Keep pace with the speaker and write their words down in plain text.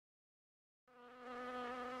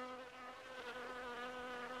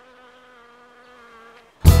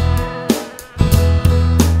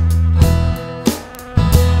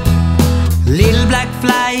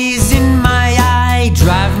fly is in my eye,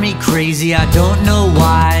 drive me crazy, I don't know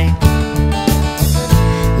why.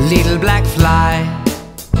 Little black fly,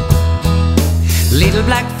 little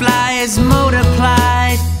black fly has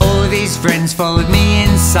multiplied. All these friends followed me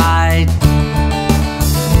inside.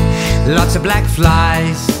 Lots of black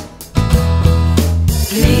flies.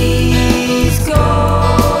 Please go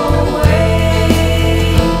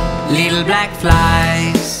away. Little black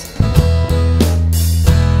flies.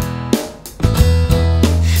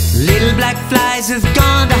 Little black flies have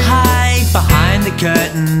gone to hide behind the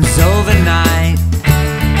curtains overnight.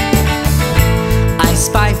 I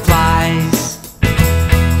spy flies.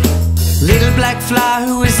 Little black fly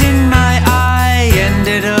who was in my eye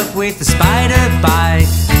ended up with a spider bite.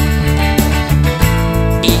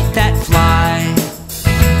 Eat that fly.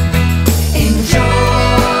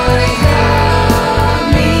 Enjoy the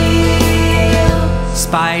meal.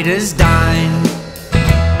 Spiders dine.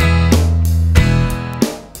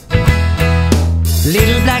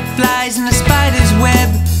 Little black flies in a spider's web.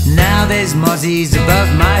 Now there's mozzies above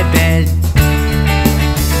my bed.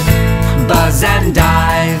 Buzz and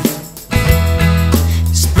dive.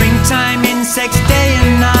 Springtime insects day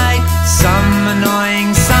and night. Some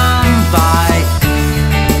annoying, some bite.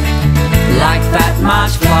 Like fat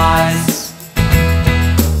marsh flies.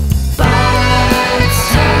 Bites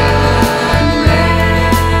turn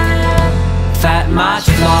red. Fat marsh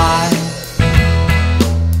fly.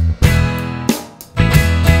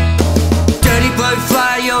 Dirty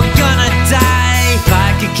blowfly, you're gonna die. If I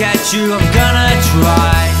could catch you, I'm gonna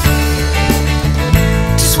try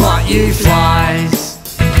to swat you flies.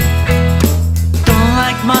 Don't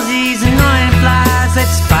like mozzies, annoying flies. Let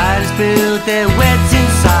spiders build their webs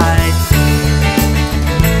inside.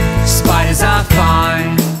 Spiders are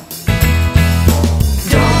fine.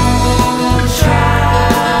 Don't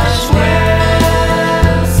trash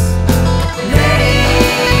webs. They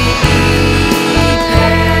eat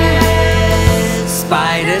pets.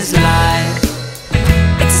 Spider's life.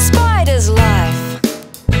 It's a spider's life.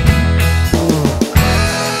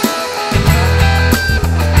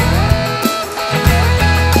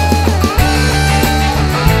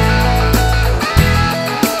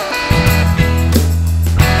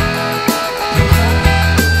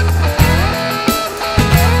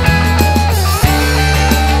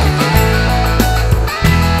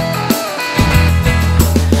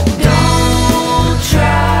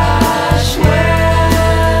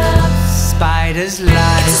 Spider's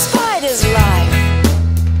life. It's a spider's life.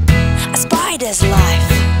 A spider's life.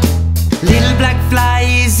 Little black fly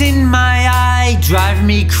is in my eye, drive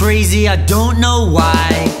me crazy, I don't know why.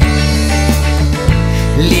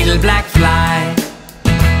 Little black fly.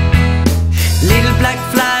 Little black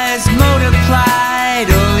fly has multiplied.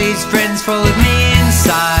 All these friends followed me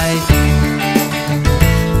inside.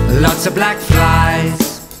 Lots of black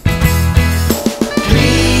flies.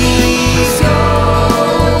 Please go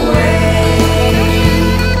away.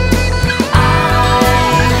 I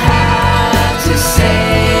have to say,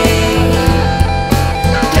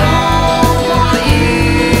 don't want you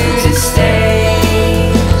to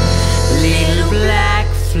stay. Little black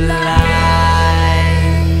fly.